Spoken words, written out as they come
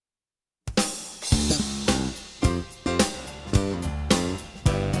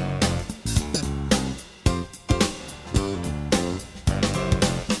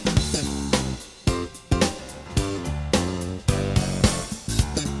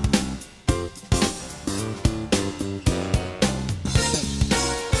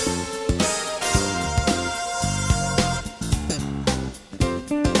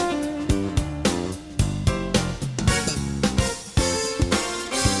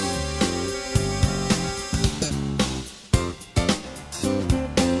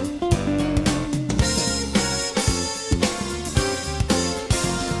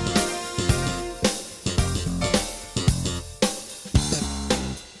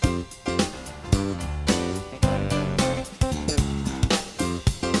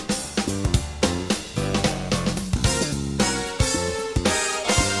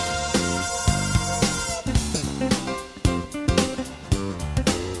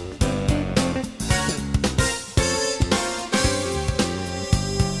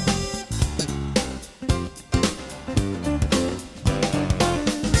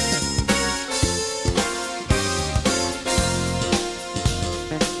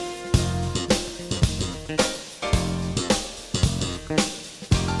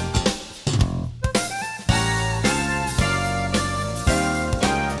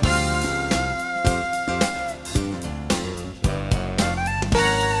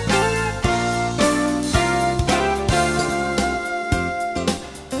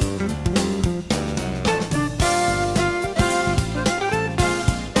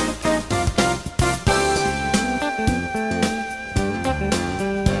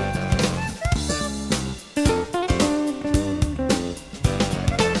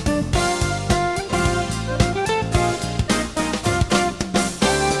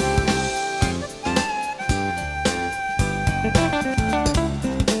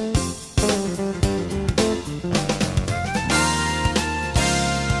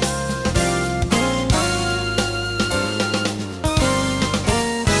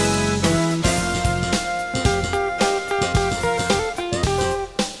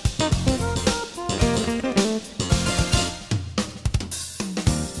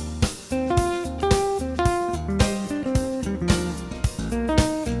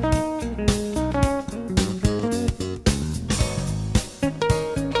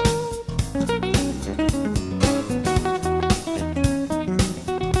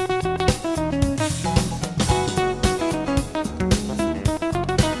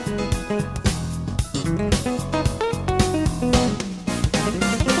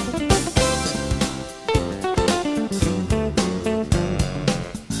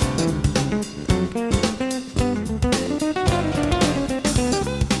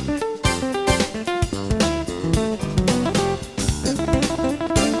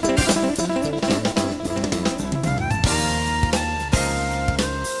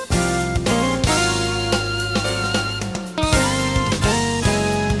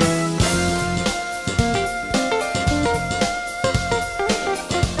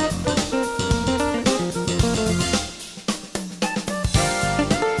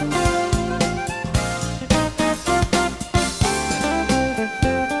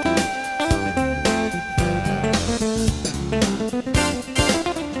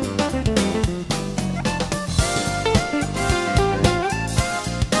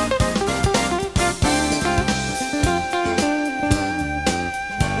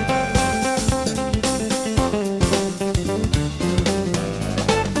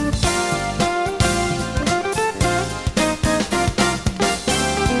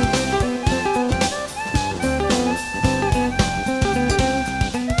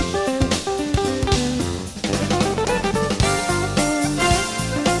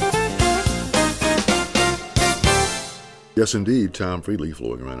Yes, indeed, time freely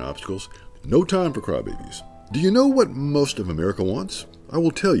flowing around obstacles. No time for crybabies. Do you know what most of America wants? I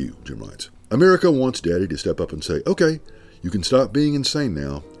will tell you, Jim writes. America wants Daddy to step up and say, okay, you can stop being insane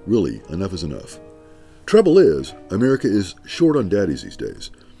now. Really, enough is enough. Trouble is, America is short on daddies these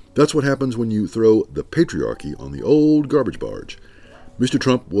days. That's what happens when you throw the patriarchy on the old garbage barge. Mr.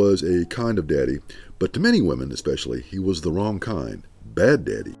 Trump was a kind of daddy, but to many women especially, he was the wrong kind. Bad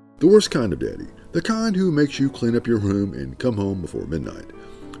daddy. The worst kind of daddy. The kind who makes you clean up your room and come home before midnight.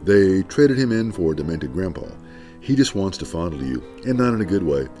 They traded him in for a demented grandpa. He just wants to fondle you, and not in a good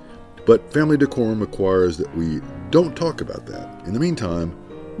way. But family decorum requires that we don't talk about that. In the meantime,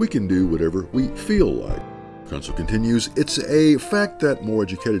 we can do whatever we feel like. Counsel continues, it's a fact that more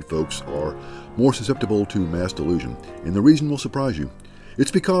educated folks are more susceptible to mass delusion, and the reason will surprise you. It's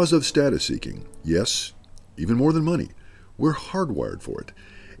because of status seeking. Yes, even more than money. We're hardwired for it.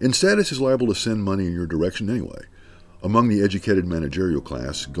 And status is liable to send money in your direction anyway. Among the educated managerial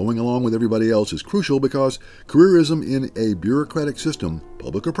class, going along with everybody else is crucial because careerism in a bureaucratic system,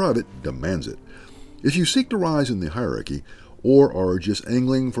 public or private, demands it. If you seek to rise in the hierarchy, or are just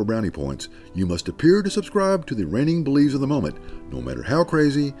angling for brownie points, you must appear to subscribe to the reigning beliefs of the moment, no matter how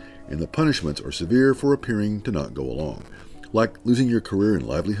crazy, and the punishments are severe for appearing to not go along. Like losing your career and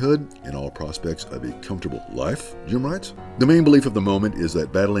livelihood and all prospects of a comfortable life, Jim writes. The main belief of the moment is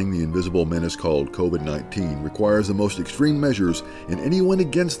that battling the invisible menace called COVID-19 requires the most extreme measures, and anyone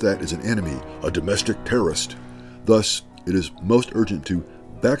against that is an enemy, a domestic terrorist. Thus, it is most urgent to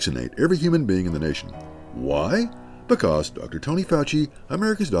vaccinate every human being in the nation. Why? Because Dr. Tony Fauci,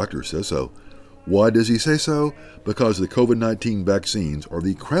 America's doctor, says so. Why does he say so? Because the COVID-19 vaccines are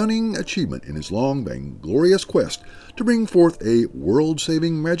the crowning achievement in his long and glorious quest to bring forth a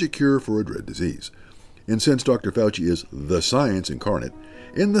world-saving magic cure for a dread disease. And since Dr. Fauci is the science incarnate,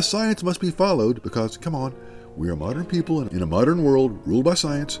 and the science must be followed because, come on, we are modern people in a modern world ruled by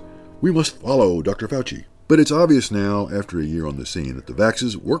science, we must follow Dr. Fauci. But it's obvious now, after a year on the scene, that the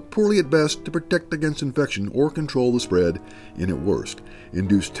vaxes work poorly at best to protect against infection or control the spread, and at worst,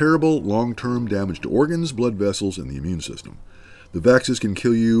 induce terrible long-term damage to organs, blood vessels, and the immune system. The vaxes can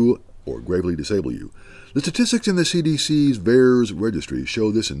kill you or gravely disable you. The statistics in the CDC's VAERS registry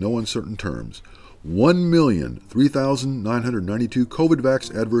show this in no uncertain terms. 1,003,992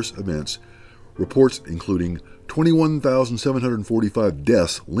 COVID-vax adverse events, reports including 21,745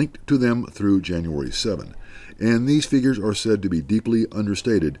 deaths linked to them through January 7. And these figures are said to be deeply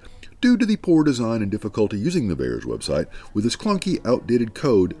understated due to the poor design and difficulty using the VAERS website with its clunky, outdated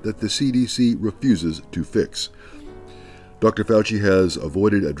code that the CDC refuses to fix. Dr. Fauci has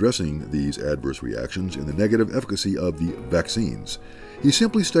avoided addressing these adverse reactions and the negative efficacy of the vaccines. He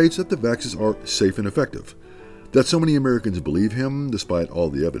simply states that the vaccines are safe and effective. That so many Americans believe him, despite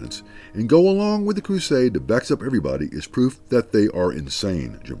all the evidence, and go along with the crusade to vax up everybody is proof that they are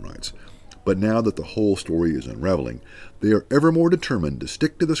insane, Jim writes. But now that the whole story is unraveling, they are ever more determined to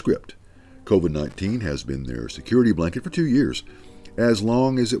stick to the script. COVID-19 has been their security blanket for 2 years. As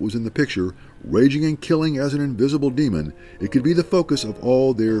long as it was in the picture, raging and killing as an invisible demon, it could be the focus of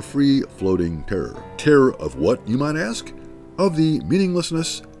all their free-floating terror. Terror of what, you might ask? Of the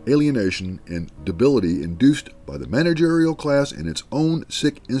meaninglessness, alienation, and debility induced by the managerial class and its own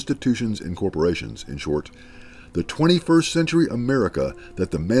sick institutions and corporations. In short, the 21st century America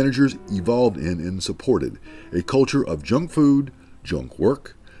that the managers evolved in and supported, a culture of junk food, junk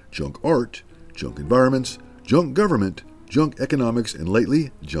work, junk art, junk environments, junk government, junk economics, and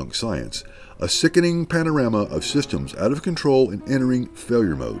lately, junk science. A sickening panorama of systems out of control and entering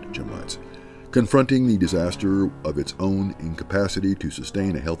failure mode, Jim writes. Confronting the disaster of its own incapacity to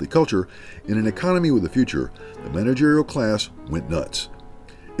sustain a healthy culture in an economy with a future, the managerial class went nuts.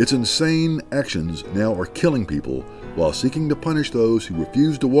 Its insane actions now are killing people while seeking to punish those who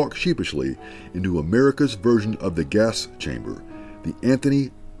refuse to walk sheepishly into America's version of the gas chamber, the Anthony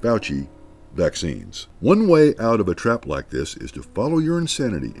Fauci vaccines. One way out of a trap like this is to follow your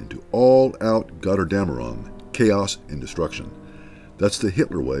insanity into all-out Gotterdammerung, chaos and destruction. That's the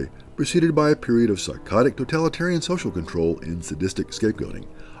Hitler way, preceded by a period of psychotic totalitarian social control and sadistic scapegoating.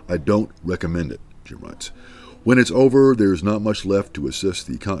 I don't recommend it, Jim writes. When it's over, there's not much left to assist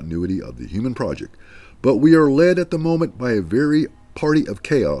the continuity of the human project, but we are led at the moment by a very party of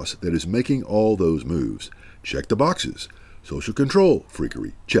chaos that is making all those moves. Check the boxes. Social control,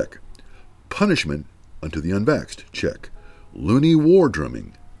 freakery, check. Punishment unto the unvaxxed, check. Loony war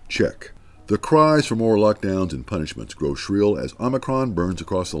drumming, check. The cries for more lockdowns and punishments grow shrill as Omicron burns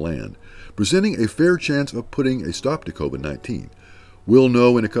across the land, presenting a fair chance of putting a stop to COVID-19. We'll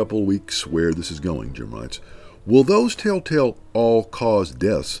know in a couple weeks where this is going, Jim writes. Will those telltale all-cause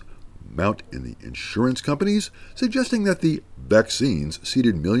deaths mount in the insurance companies, suggesting that the vaccines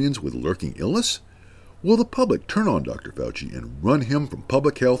seeded millions with lurking illness? Will the public turn on Dr. Fauci and run him from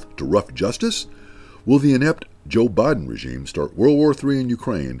public health to rough justice? Will the inept Joe Biden regime start World War III in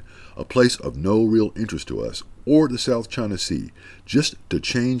Ukraine, a place of no real interest to us, or the South China Sea, just to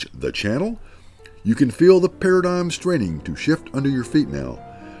change the channel? You can feel the paradigm straining to shift under your feet now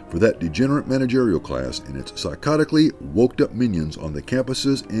for that degenerate managerial class and its psychotically woked-up minions on the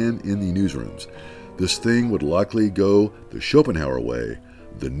campuses and in the newsrooms. This thing would likely go the Schopenhauer way.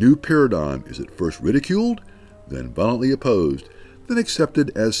 The new paradigm is at first ridiculed, then violently opposed, then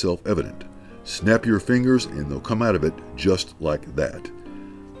accepted as self-evident. Snap your fingers and they'll come out of it just like that.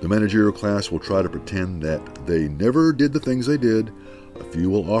 The managerial class will try to pretend that they never did the things they did. A few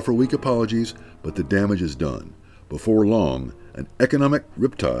will offer weak apologies, but the damage is done. Before long, an economic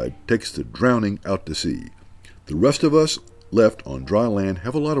riptide takes the drowning out to sea. The rest of us left on dry land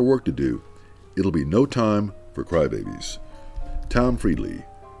have a lot of work to do. It'll be no time for crybabies. Tom Friedley,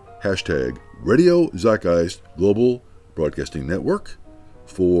 hashtag Radio ZEITGEIST Global Broadcasting Network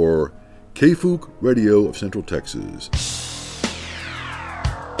for KFUK Radio of Central Texas.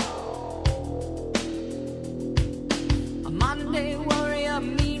 A Monday warrior,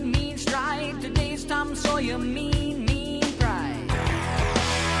 mean strike. Today's Tom Sawyer, mean